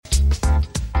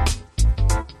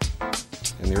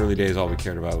the early days, all we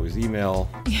cared about was email,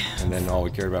 and then all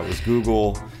we cared about was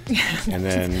Google, and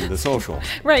then the social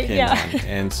came on.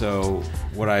 And so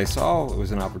what I saw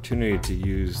was an opportunity to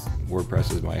use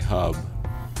WordPress as my hub,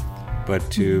 but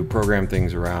to program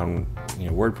things around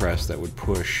WordPress that would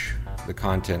push the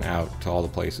content out to all the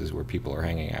places where people are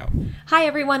hanging out. Hi,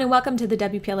 everyone, and welcome to the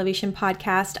WP Elevation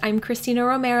podcast. I'm Christina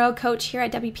Romero, coach here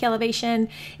at WP Elevation.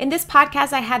 In this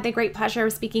podcast, I had the great pleasure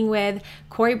of speaking with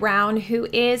Corey Brown, who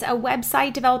is a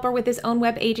website developer with his own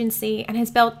web agency and has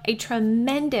built a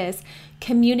tremendous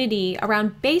community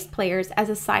around bass players as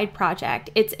a side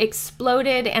project. It's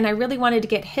exploded, and I really wanted to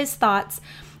get his thoughts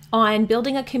on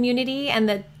building a community and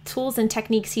the tools and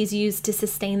techniques he's used to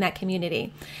sustain that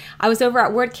community. I was over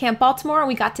at WordCamp Baltimore and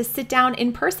we got to sit down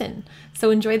in person.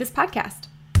 So enjoy this podcast.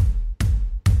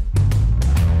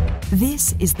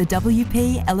 This is the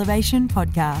WP Elevation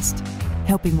Podcast,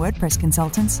 helping WordPress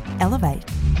consultants elevate.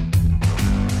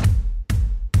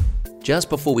 Just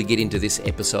before we get into this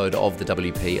episode of the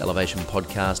WP Elevation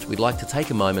Podcast, we'd like to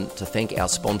take a moment to thank our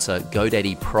sponsor,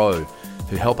 GoDaddy Pro,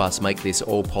 who help us make this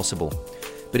all possible.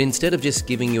 But instead of just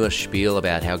giving you a spiel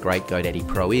about how great GoDaddy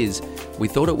Pro is, we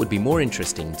thought it would be more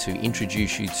interesting to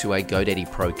introduce you to a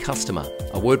GoDaddy Pro customer,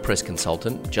 a WordPress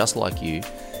consultant just like you,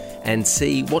 and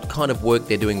see what kind of work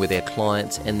they're doing with their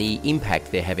clients and the impact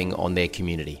they're having on their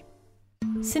community.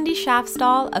 Cindy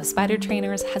Schaffstall of Spider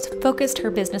Trainers has focused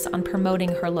her business on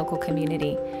promoting her local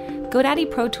community. GoDaddy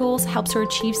Pro Tools helps her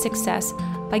achieve success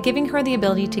by giving her the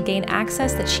ability to gain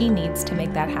access that she needs to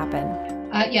make that happen.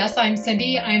 Yes, I'm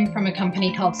Cindy. I'm from a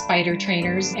company called Spider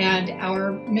Trainers, and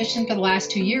our mission for the last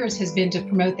 2 years has been to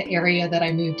promote the area that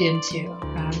I moved into.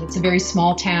 It's a very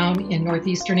small town in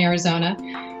northeastern Arizona.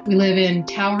 We live in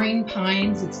towering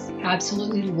pines. It's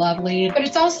absolutely lovely, but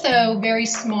it's also very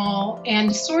small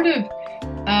and sort of,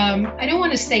 I don't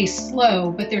want to say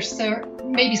slow, but they're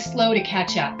maybe slow to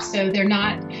catch up. So they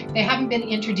haven't been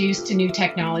introduced to new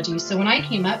technology. So when I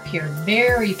came up here,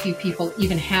 very few people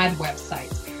even had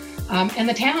websites. And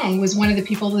the town was one of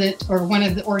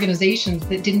the organizations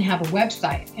that didn't have a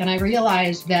website. And I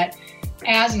realized that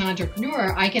as an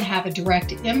entrepreneur, I could have a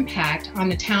direct impact on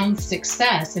the town's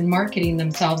success in marketing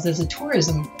themselves as a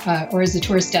tourism or as a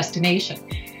tourist destination.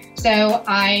 So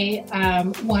I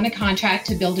won a contract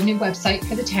to build a new website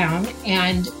for the town.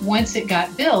 And once it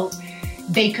got built,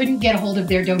 they couldn't get a hold of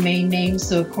their domain name.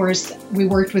 So, of course, we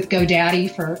worked with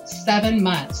GoDaddy for 7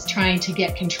 months trying to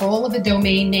get control of a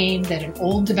domain name that an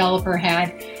old developer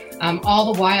had.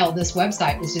 All the while, this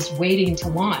website was just waiting to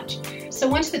launch. So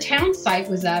once the town site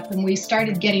was up and we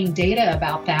started getting data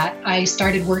about that, I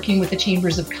started working with the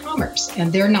Chambers of Commerce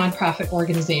and their nonprofit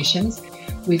organizations.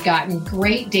 We've gotten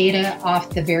great data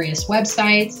off the various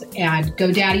websites, and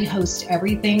GoDaddy hosts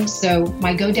everything. So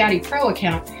my GoDaddy Pro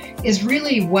account is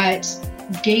really what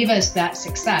gave us that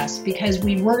success, because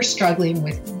we were struggling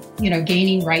with,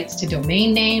 gaining rights to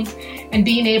domain names and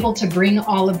being able to bring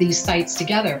all of these sites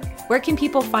together. Where can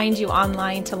people find you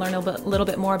online to learn a little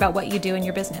bit more about what you do in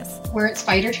your business? We're at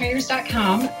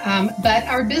spidertrainers.com, but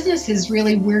our business is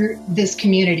really, we're this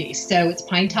community. So it's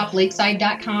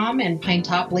pinetoplakeside.com and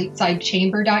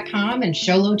pinetoplakesideChamber.com and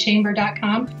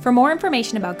sholochamber.com. For more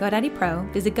information about GoDaddy Pro,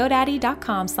 visit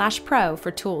godaddy.com/pro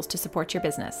for tools to support your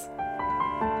business.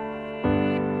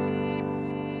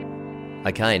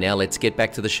 Okay, now let's get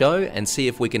back to the show and see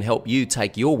if we can help you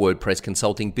take your WordPress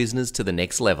consulting business to the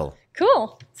next level.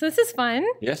 Cool. So this is fun.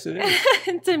 Yes, it is.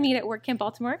 To meet at WordCamp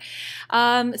Baltimore.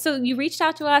 So you reached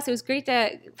out to us. It was great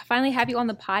to finally have you on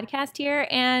the podcast here.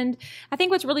 And I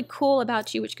think what's really cool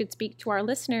about you, which could speak to our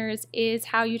listeners, is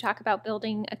how you talk about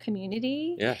building a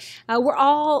community. Yes. We're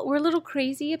a little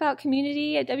crazy about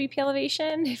community at WP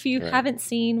Elevation. If you haven't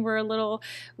seen,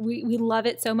 we love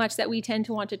it so much that we tend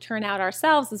to want to turn out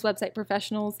ourselves as website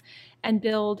professionals and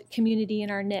build community in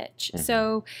our niche. Mm-hmm.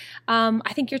 So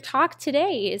I think your talk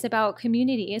today is about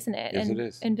community, isn't it? Yes, it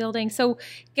is. And building. So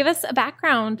give us a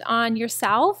background on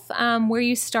yourself, where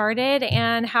you started,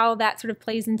 and how that sort of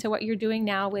plays into what you're doing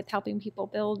now with helping people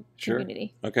build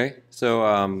community. Okay. So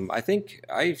I think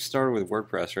I started with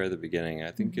WordPress right at the beginning. I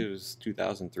think it was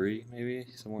 2003, maybe,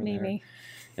 somewhere in there.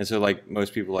 And so like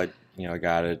most people, I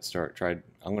got it, tried,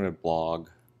 I'm going to blog,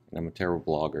 and I'm a terrible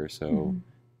blogger, so,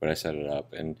 but I set it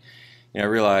up. And I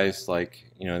realized,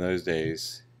 in those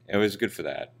days, it was good for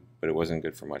that, but it wasn't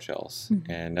good for much else.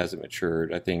 Mm-hmm. And as it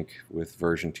matured, I think with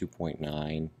version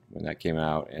 2.9, when that came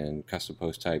out and custom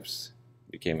post types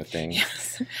became a thing,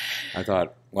 I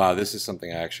thought, wow, this is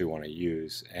something I actually want to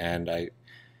use. And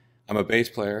I'm a bass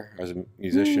player. I was a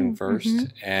musician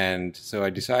first. And so I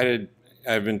decided,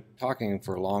 I've been talking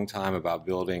for a long time about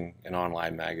building an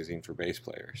online magazine for bass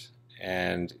players.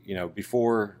 And,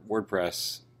 before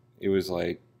WordPress, it was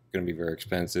like going to be very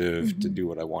expensive to do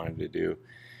what I wanted to do.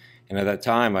 And at that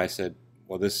time I said,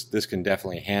 well, this can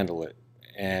definitely handle it.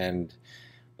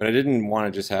 But I didn't want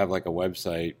to just have like a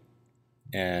website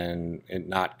and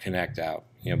not connect out,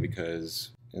 because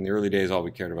in the early days, all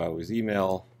we cared about was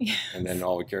email, and then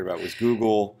all we cared about was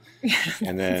Google,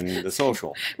 and then the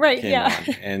social came on.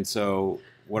 And so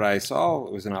what I saw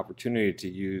was an opportunity to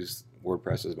use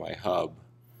WordPress as my hub,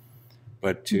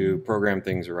 but to program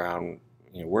things around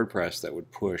WordPress that would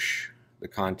push the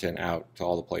content out to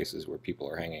all the places where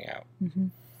people are hanging out.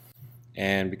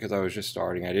 And because I was just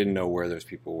starting, I didn't know where those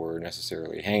people were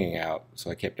necessarily hanging out, so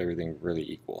I kept everything really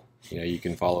equal. You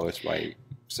can follow us by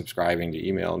subscribing to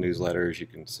email newsletters. You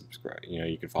can subscribe.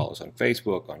 You can follow us on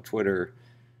Facebook, on Twitter.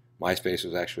 MySpace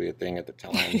was actually a thing at the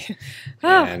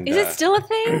time. Is it still a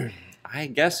thing? I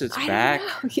guess it's back,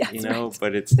 right.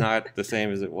 But it's not the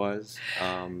same as it was.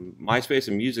 MySpace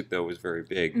and music, though, was very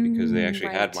big because they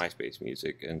actually had MySpace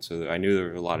music, and so I knew there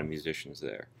were a lot of musicians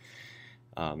there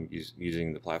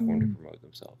using the platform to promote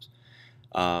themselves.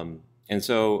 And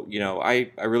so, I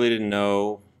really didn't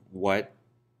know what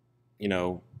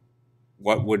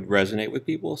would resonate with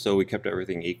people, so we kept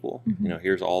everything equal.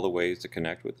 Here's all the ways to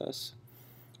connect with us.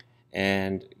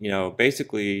 And,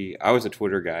 basically, I was a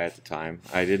Twitter guy at the time.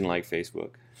 I didn't like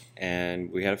Facebook. And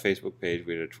we had a Facebook page.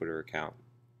 We had a Twitter account.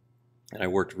 And I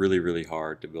worked really, really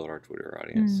hard to build our Twitter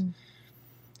audience.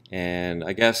 And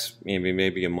I guess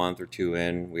maybe a month or two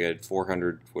in, we had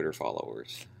 400 Twitter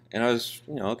followers. And I was,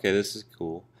 okay, this is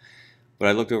cool. But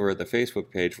I looked over at the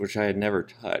Facebook page, which I had never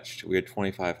touched. We had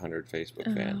 2,500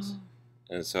 Facebook fans.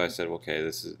 And so I said, okay,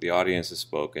 the audience has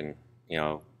spoken.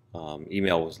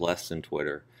 Email was less than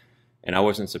Twitter. And I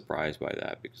wasn't surprised by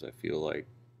that because I feel like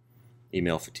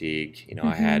email fatigue,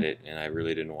 I had it, and I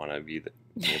really didn't want to be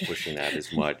pushing that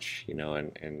as much,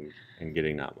 and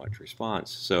getting not much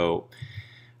response. So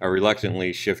I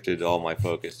reluctantly shifted all my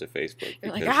focus to Facebook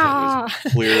because it was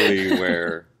clearly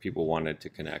where people wanted to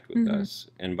connect with us.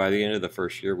 And by the end of the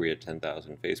first year, we had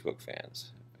 10,000 Facebook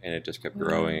fans, and it just kept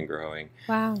growing and growing.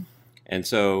 Wow. And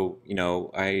so,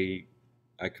 I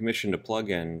commissioned a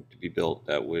plugin to be built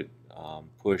that would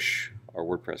push our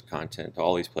WordPress content to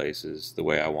all these places the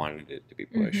way I wanted it to be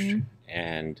pushed.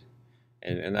 And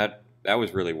that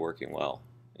was really working well.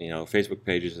 Facebook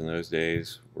pages in those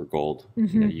days were gold.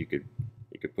 You could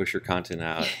push your content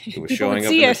out. It was showing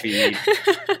up in the feed.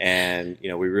 And,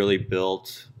 we really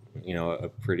built, a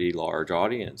pretty large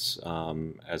audience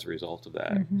as a result of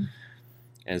that.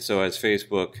 And so as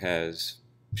Facebook has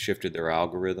shifted their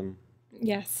algorithm,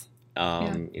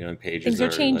 and pages things are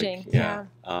changing.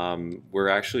 We're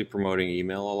actually promoting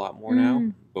email a lot more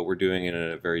now, but we're doing it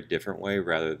in a very different way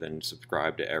rather than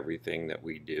subscribe to everything that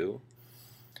we do.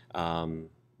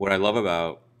 What I love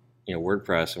about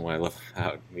WordPress and what I love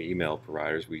about the email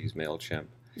providers, we use MailChimp,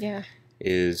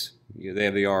 is they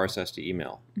have the RSS to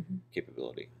email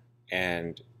capability,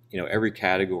 and every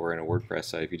category in a WordPress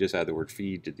site, if you just add the word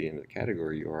feed to the end of the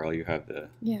category URL, you have the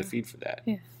feed for that.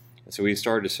 And so we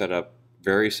started to set up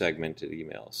very segmented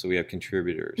emails. So we have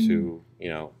contributors who,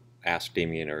 ask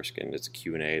Damien Erskine. It's a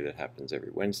Q&A that happens every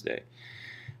Wednesday.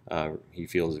 He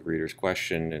fields the reader's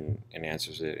question and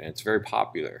answers it, and it's very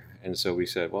popular. And so we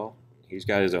said, well, he's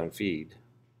got his own feed.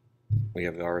 We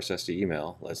have the RSS to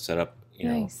email. Let's set up,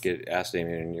 get Ask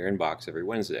Damien in your inbox every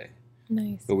Wednesday.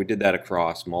 Nice. But we did that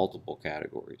across multiple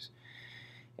categories.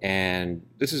 And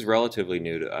this is relatively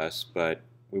new to us, but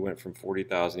we went from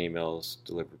 40,000 emails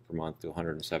delivered per month to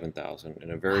 107,000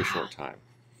 in a very short time.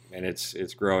 And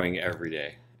it's growing every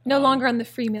day. No longer on the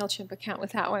free MailChimp account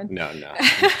with that one. No.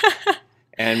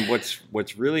 And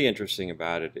what's really interesting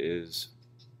about it is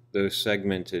those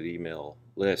segmented email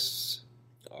lists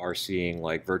are seeing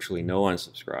like virtually no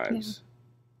unsubscribes.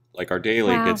 Like our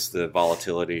daily gets the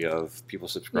volatility of people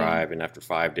subscribe, and after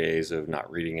 5 days of not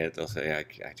reading it, they'll say, I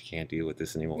can't deal with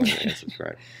this anymore, and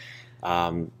unsubscribe.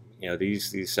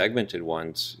 These segmented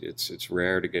ones, it's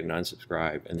rare to get an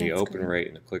unsubscribe, and the open rate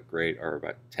and the click rate are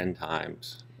about 10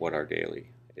 times what our daily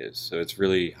is. So it's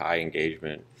really high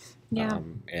engagement,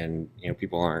 and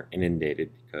people aren't inundated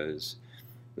because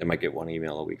they might get one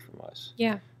email a week from us.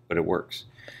 But it works.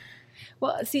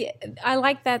 Well, see, I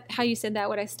like that how you said that.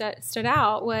 What I stood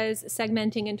out was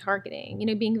segmenting and targeting,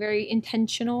 being very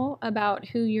intentional about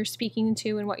who you're speaking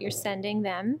to and what you're sending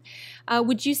them.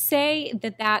 Would you say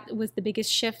that was the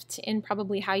biggest shift in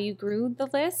probably how you grew the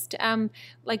list?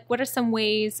 What are some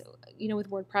ways, with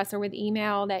WordPress or with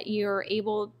email that you're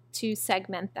able to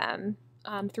segment them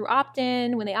through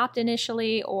opt-in, when they opt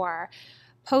initially, or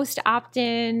post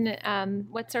opt-in?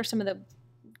 What are some of the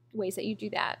ways that you do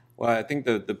that? Well, I think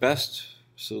the best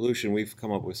solution we've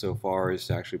come up with so far is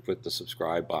to actually put the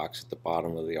subscribe box at the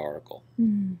bottom of the article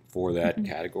for that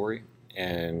category.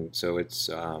 And so it's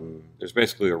there's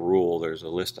basically a rule. There's a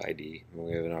list ID.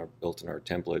 We have built in our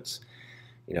templates,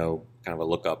 kind of a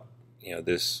lookup.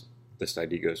 This list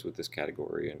ID goes with this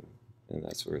category and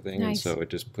that sort of thing. Nice. And so it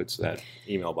just puts that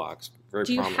email box very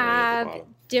Do you prominently at the have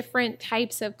bottom. different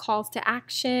types of calls to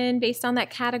action based on that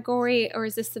category, or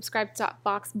is this subscribe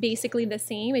box basically the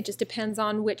same? It just depends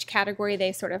on which category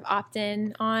they sort of opt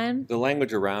in on. The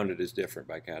language around it is different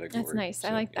by category. That's nice. So,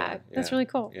 I like that. yeah, That's really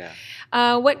cool.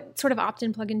 Yeah. What sort of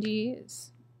opt-in plugin do you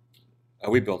use?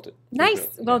 We built it. Nice.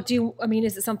 Well,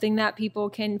 is it something that people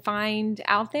can find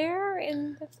out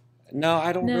there? No,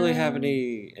 I don't really have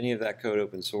any of that code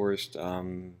open sourced.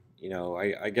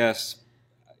 I guess,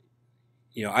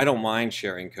 I don't mind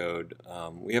sharing code.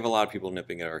 We have a lot of people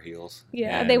nipping at our heels.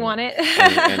 Yeah, they want it.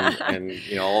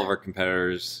 and all of our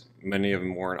competitors, many of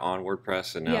them weren't on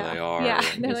WordPress, and now they are. Yeah,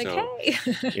 and they're like, so,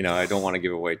 hey. I don't want to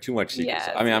give away too much secrets.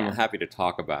 Yes, I'm happy to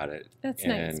talk about it. That's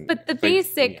nice. But the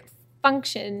basic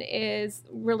function is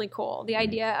really cool. The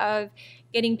idea of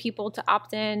getting people to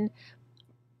opt in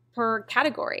per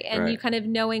category, and you kind of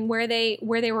knowing where they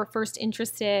were first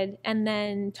interested, and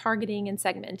then targeting and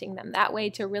segmenting them that way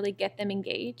to really get them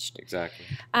engaged. Exactly.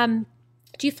 Do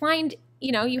you find,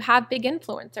 you have big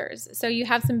influencers, so you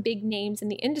have some big names in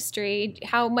the industry.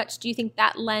 How much do you think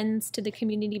that lends to the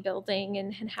community building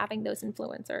and having those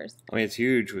influencers? I mean, it's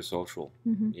huge with social.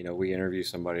 We interview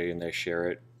somebody and they share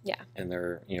it. Yeah. And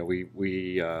they're,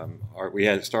 we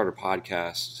had started a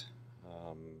podcast.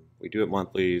 We do it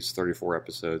monthly. It's 34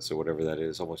 episodes, so whatever that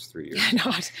is, almost 3 years.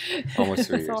 Almost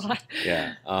 3 years. A lot.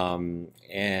 Yeah.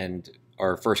 And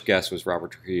our first guest was Robert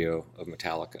Trujillo of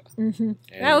Metallica.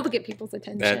 That will get people's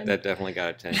attention. That definitely got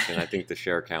attention. I think the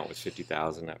share count was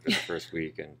 50,000 after the first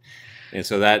week, and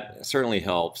so that certainly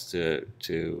helps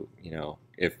to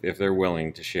if they're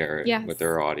willing to share it with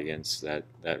their audience, that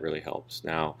really helps.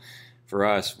 Now, for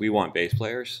us, we want bass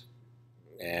players,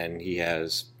 and he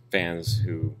has fans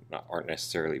who aren't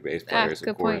necessarily bass players,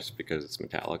 of course, because it's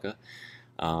Metallica.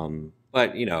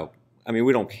 But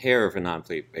we don't care if a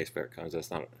non-plate bass player comes. That's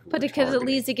not. But because at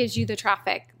least it gives you the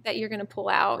traffic that you're going to pull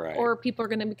out, or people are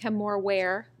going to become more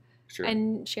aware. Sure.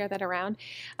 And share that around.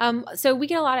 So we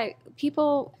get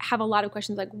people have a lot of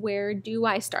questions like, where do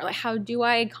I start? Like, how do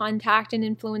I contact an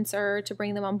influencer to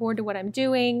bring them on board to what I'm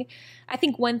doing? I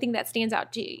think one thing that stands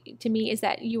out to me is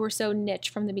that you were so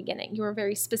niche from the beginning. You were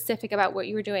very specific about what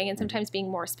you were doing, and sometimes being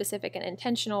more specific and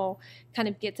intentional kind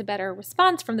of gets a better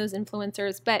response from those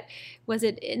influencers. But was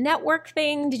it a network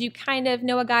thing? Did you kind of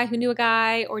know a guy who knew a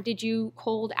guy, or did you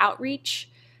cold outreach?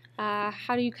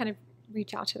 How do you kind of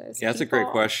reach out to those people? That's a great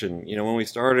question. When we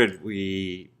started,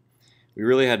 we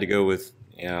really had to go with,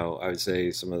 I would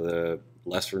say some of the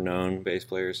lesser known bass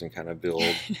players and kind of build,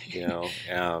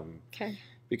 okay.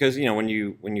 Because, when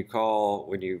you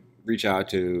reach out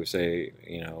to, say,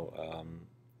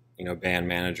 band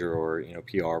manager or,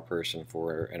 PR person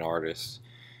for an artist,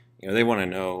 they want to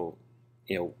know,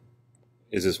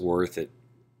 is this worth it?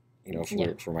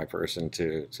 For my person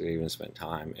to even spend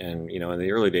time. And, in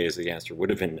the early days, the answer would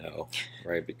have been no,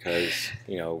 right? Because,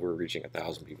 we're reaching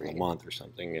 1,000 people a month or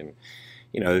something. And,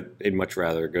 they'd much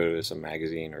rather go to some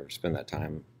magazine or spend that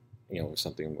time, with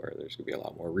something where there's going to be a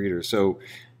lot more readers. So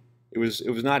it was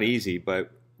not easy,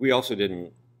 but we also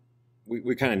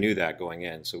we kind of knew that going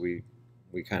in. So we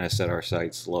kind of set our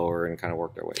sights lower and kind of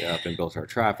worked our way up and built our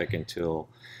traffic until,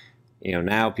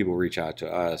 now people reach out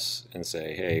to us and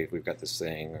say, hey, we've got this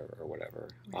thing or whatever.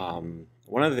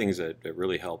 One of the things that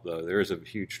really helped, though, there is a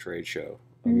huge trade show,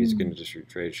 a music industry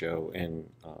trade show in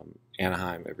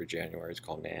Anaheim every January. It's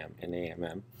called NAMM,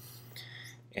 N-A-M-M.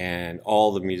 And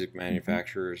all the music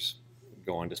manufacturers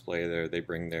go on display there. They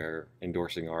bring their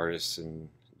endorsing artists and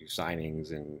do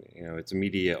signings. And, it's a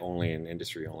media-only and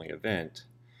industry-only event.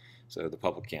 So the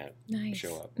public can't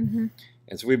show up.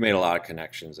 And so we've made a lot of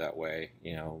connections that way,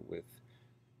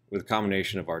 with a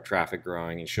combination of our traffic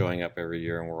growing and showing up every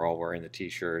year, and we're all wearing the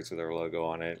T-shirts with our logo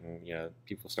on it, and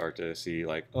people start to see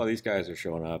like, oh, these guys are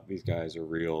showing up, these guys are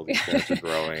real, these guys are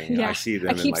growing. I see them.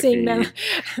 I keep seeing them.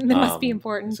 That must be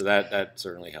important. So that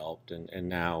certainly helped, and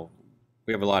now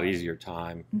we have a lot easier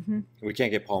time. We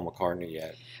can't get Paul McCartney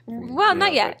yet. Well,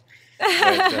 not yet.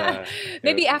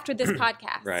 Maybe after this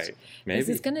podcast. Right. Maybe. This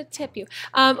is going to tip you.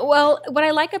 Well, what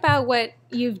I like about what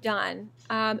you've done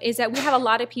is that we have a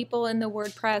lot of people in the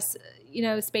WordPress,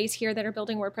 space here that are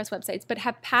building WordPress websites, but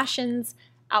have passions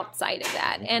outside of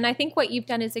that. And I think what you've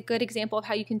done is a good example of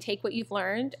how you can take what you've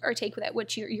learned, or take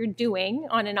what you're doing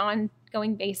on an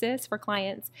ongoing basis for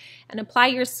clients and apply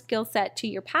your skill set to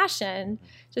your passion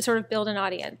to sort of build an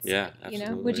audience. Yeah,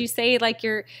 absolutely. Would you say like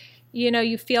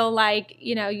you feel like,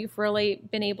 you've really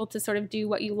been able to sort of do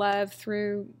what you love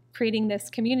through creating this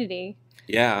community?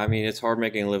 Yeah, I mean, it's hard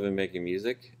making a living making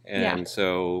music. And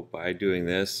so by doing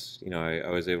this, I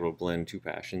was able to blend two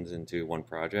passions into one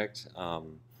project.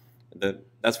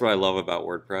 That's what I love about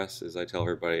WordPress is I tell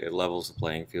everybody it levels the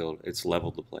playing field. It's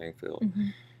leveled the playing field.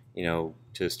 Mm-hmm.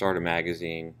 To start a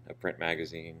magazine, a print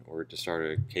magazine, or to start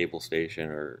a cable station,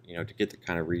 or, to get the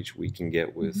kind of reach we can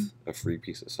get with a free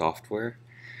piece of software,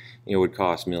 would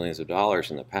cost millions of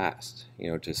dollars in the past,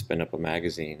 to spin up a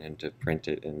magazine and to print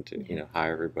it and to,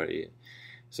 hire everybody.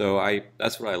 So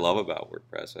that's what I love about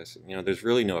WordPress. I said, there's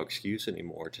really no excuse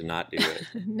anymore to not do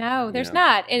it. No, there's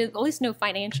not. And at least no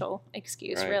financial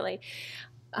excuse, really.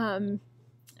 All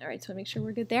right, so make sure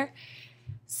we're good there.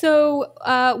 So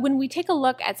when we take a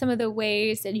look at some of the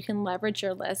ways that you can leverage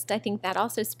your list, I think that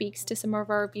also speaks to some of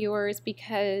our viewers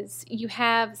because you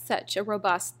have such a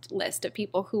robust list of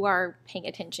people who are paying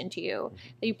attention to you.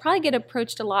 That you probably get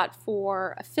approached a lot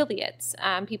for affiliates,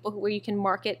 people where you can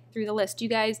market through the list. Do you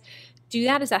guys do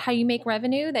that? Is that how you make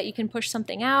revenue, that you can push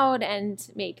something out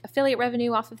and make affiliate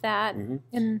revenue off of that? Mm-hmm.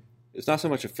 And it's not so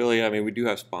much affiliate. I mean, we do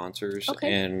have sponsors. Okay.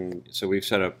 And so we've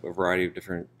set up a variety of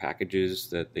different packages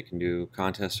that they can do.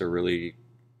 Contests are really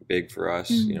big for us.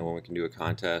 Mm-hmm. When we can do a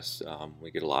contest, we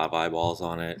get a lot of eyeballs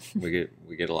on it. we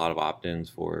get a lot of opt-ins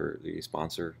for the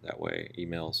sponsor that way,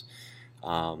 emails.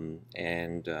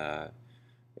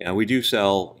 We do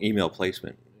sell email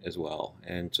placement as well.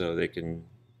 And so they can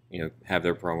have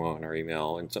their promo in our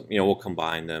email, and some, we'll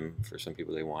combine them for some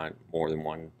people. They want more than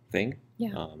one thing.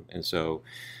 Yeah.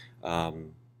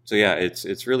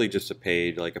 It's really just a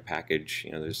paid, like a package.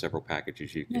 There's several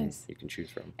packages you can choose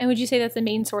from. And would you say that's the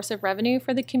main source of revenue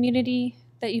for the community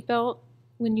that you've built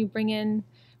when you bring in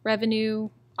revenue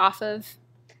off of,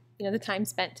 the time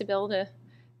spent to build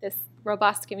this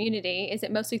robust community? Is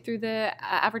it mostly through the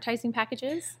advertising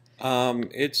packages?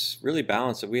 It's really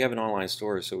balanced. We have an online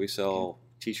store, so we sell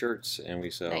T-shirts and we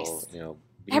sell, beanies.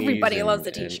 Everybody loves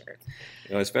a T-shirt.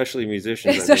 Especially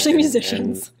musicians. Especially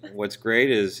musicians. And what's great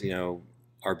is,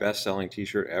 our best-selling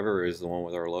T-shirt ever is the one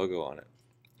with our logo on it.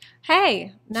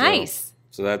 Hey, nice.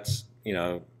 So that's,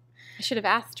 I should have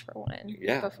asked for one.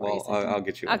 Yeah, well, I'll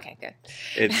get you one. Okay, good.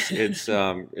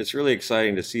 It's really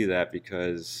exciting to see that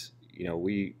because,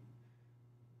 we're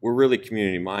really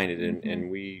community-minded and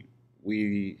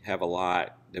we have a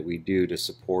lot that we do to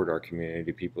support our community,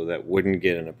 people that wouldn't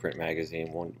get in a print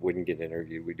magazine, wouldn't get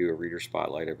interviewed. We do a reader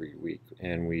spotlight every week,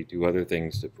 and we do other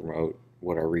things to promote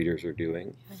what our readers are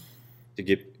doing to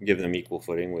give them equal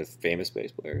footing with famous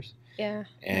bass players. Yeah.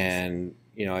 And,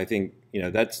 I think,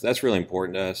 that's really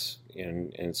important to us.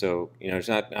 And so, it's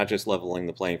not just leveling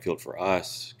the playing field for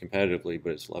us competitively,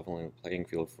 but it's leveling the playing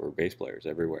field for bass players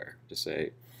everywhere to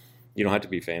say, you don't have to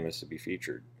be famous to be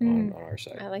featured on our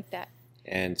site. I like that.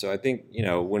 And so I think,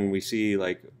 when we see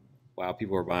wow,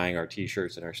 people are buying our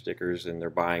T-shirts and our stickers and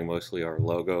they're buying mostly our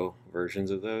logo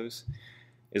versions of those,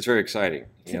 it's very exciting.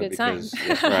 It's a good because,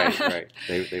 sign. Right.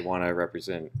 They want to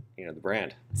represent, the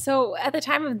brand. So at the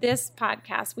time of this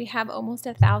podcast, we have almost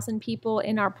 1,000 people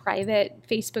in our private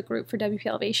Facebook group for WP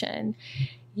Elevation.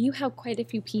 You have quite a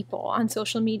few people on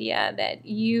social media that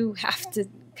you have to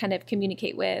kind of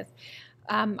communicate with.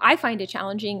 I find it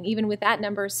challenging even with that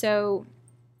number. So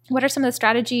what are some of the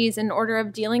strategies in order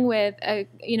of dealing with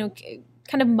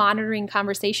kind of monitoring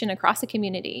conversation across the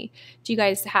community? Do you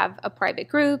guys have a private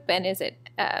group, and is it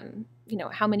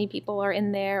how many people are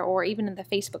in there, or even in the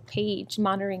Facebook page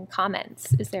monitoring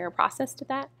comments? Is there a process to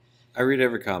that? I read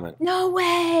every comment. No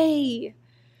way.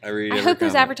 I hope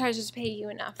those advertisers pay you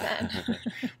enough then.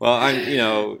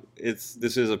 Well,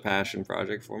 this is a passion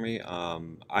project for me.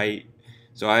 I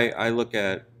look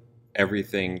at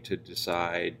everything to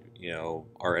decide,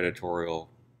 our editorial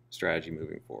strategy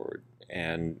moving forward.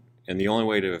 And the only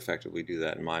way to effectively do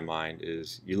that in my mind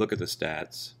is you look at the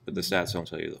stats, but the stats don't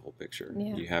tell you the whole picture.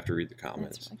 Yeah. You have to read the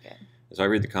comments. That's really good. So I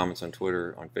read the comments on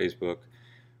Twitter, on Facebook,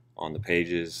 on the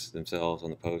pages themselves,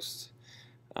 on the posts,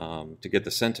 to get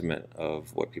the sentiment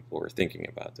of what people are thinking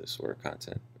about this sort of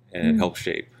content. And it helps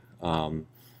shape.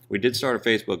 We did start a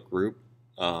Facebook group,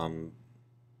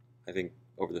 I think,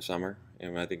 over the summer.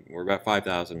 And I think we're about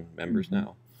 5,000 members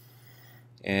now.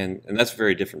 And that's a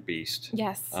very different beast.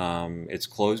 Yes. It's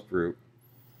closed group,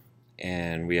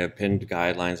 and we have pinned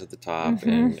guidelines at the top,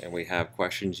 and we have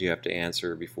questions you have to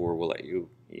answer before we'll let you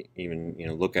even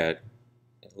look at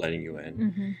letting you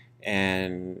in.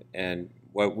 And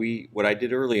what I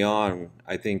did early on,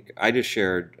 I think I just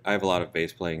shared. I have a lot of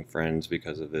bass playing friends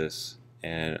because of this,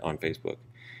 and on Facebook,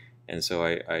 And so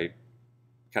I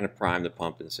kind of primed the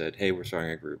pump and said, hey, we're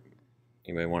starting a group.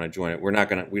 You may want to join it.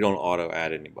 We don't auto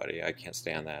add anybody. I can't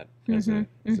stand that as a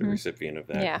recipient of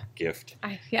that gift.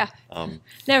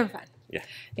 Never fun.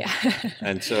 Yeah.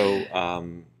 And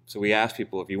so we asked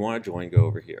people, if you want to join, go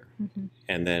over here.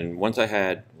 And then once I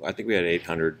think we had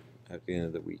 800 at the end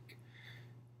of the week.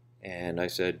 And I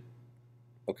said,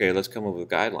 okay, let's come up with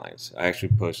guidelines. I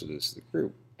actually posted this to the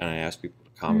group, and I asked people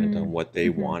to comment on what they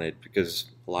wanted, because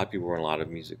a lot of people are in a lot of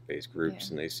music-based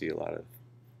groups, and they see a lot of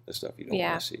the stuff you don't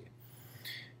want to see.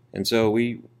 And so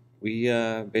we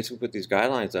basically put these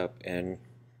guidelines up, and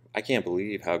I can't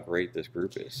believe how great this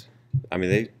group is. I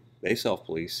mean, they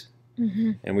self-police,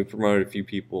 and we promoted a few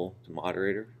people to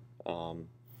moderator.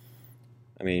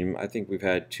 I mean, I think we've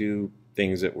had 2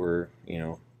 things that were,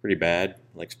 pretty bad,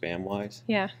 like spam-wise.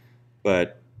 Yeah.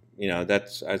 But, I'd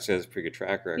say that's a pretty good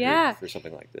track record for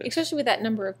something like this. Especially with that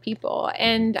number of people.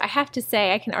 And I have to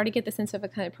say, I can already get the sense of a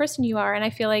kind of person you are. And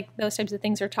I feel like those types of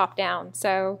things are top down.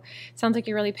 So it sounds like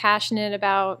you're really passionate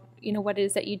about, what it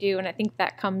is that you do. And I think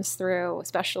that comes through,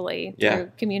 especially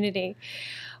through community.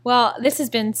 Well, this has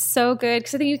been so good,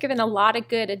 because I think you've given a lot of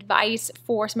good advice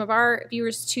for some of our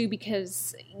viewers too,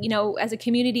 because, as a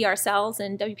community ourselves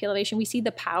in WP Elevation, we see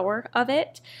the power of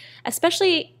it,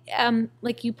 especially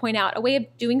like you point out, a way of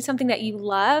doing something that you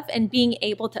love and being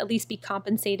able to at least be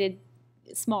compensated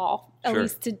small, at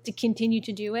least to continue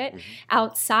to do it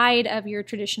outside of your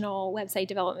traditional website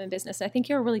development business. And I think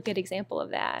you're a really good example of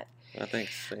that. Well,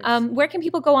 thanks. Where can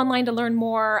people go online to learn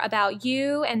more about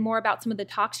you and more about some of the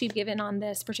talks you've given on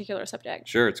this particular subject?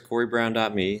 Sure. It's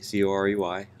CoreyBrown.me,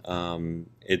 COREY.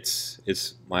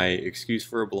 It's my excuse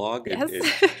for a blog.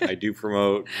 Yes. I do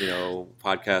promote,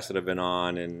 podcasts that I've been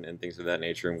on and things of that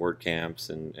nature, and WordCamps,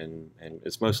 and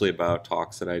it's mostly about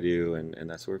talks that I do and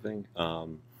that sort of thing.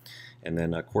 And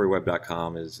then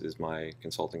CoreyWeb.com is my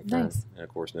consulting firm. Nice. And of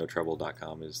course,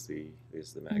 NoTrouble.com is the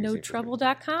magazine.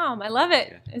 NoTrouble.com. I love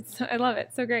it. Yeah. I love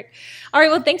it. So great. All right.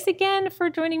 Well, thanks again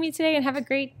for joining me today, and have a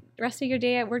great rest of your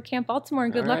day at WordCamp Baltimore,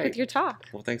 and good luck with your talk.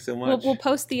 Well, thanks so much. We'll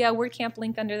post the WordCamp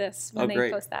link under this when they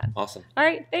post that. Awesome. All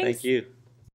right. Thanks. Thank you.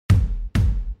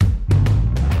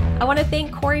 I want to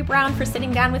thank Corey Brown for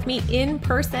sitting down with me in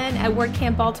person at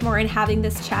WordCamp Baltimore and having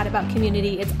this chat about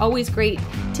community. It's always great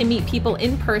to meet people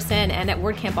in person, and at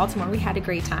WordCamp Baltimore, we had a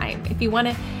great time. If you want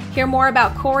to hear more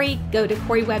about Corey, go to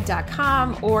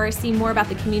CoreyWeb.com or see more about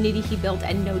the community he built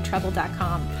at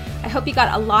NoTrouble.com. I hope you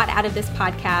got a lot out of this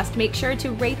podcast. Make sure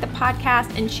to rate the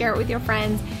podcast and share it with your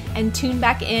friends, and tune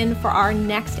back in for our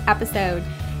next episode.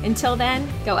 Until then,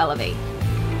 go elevate.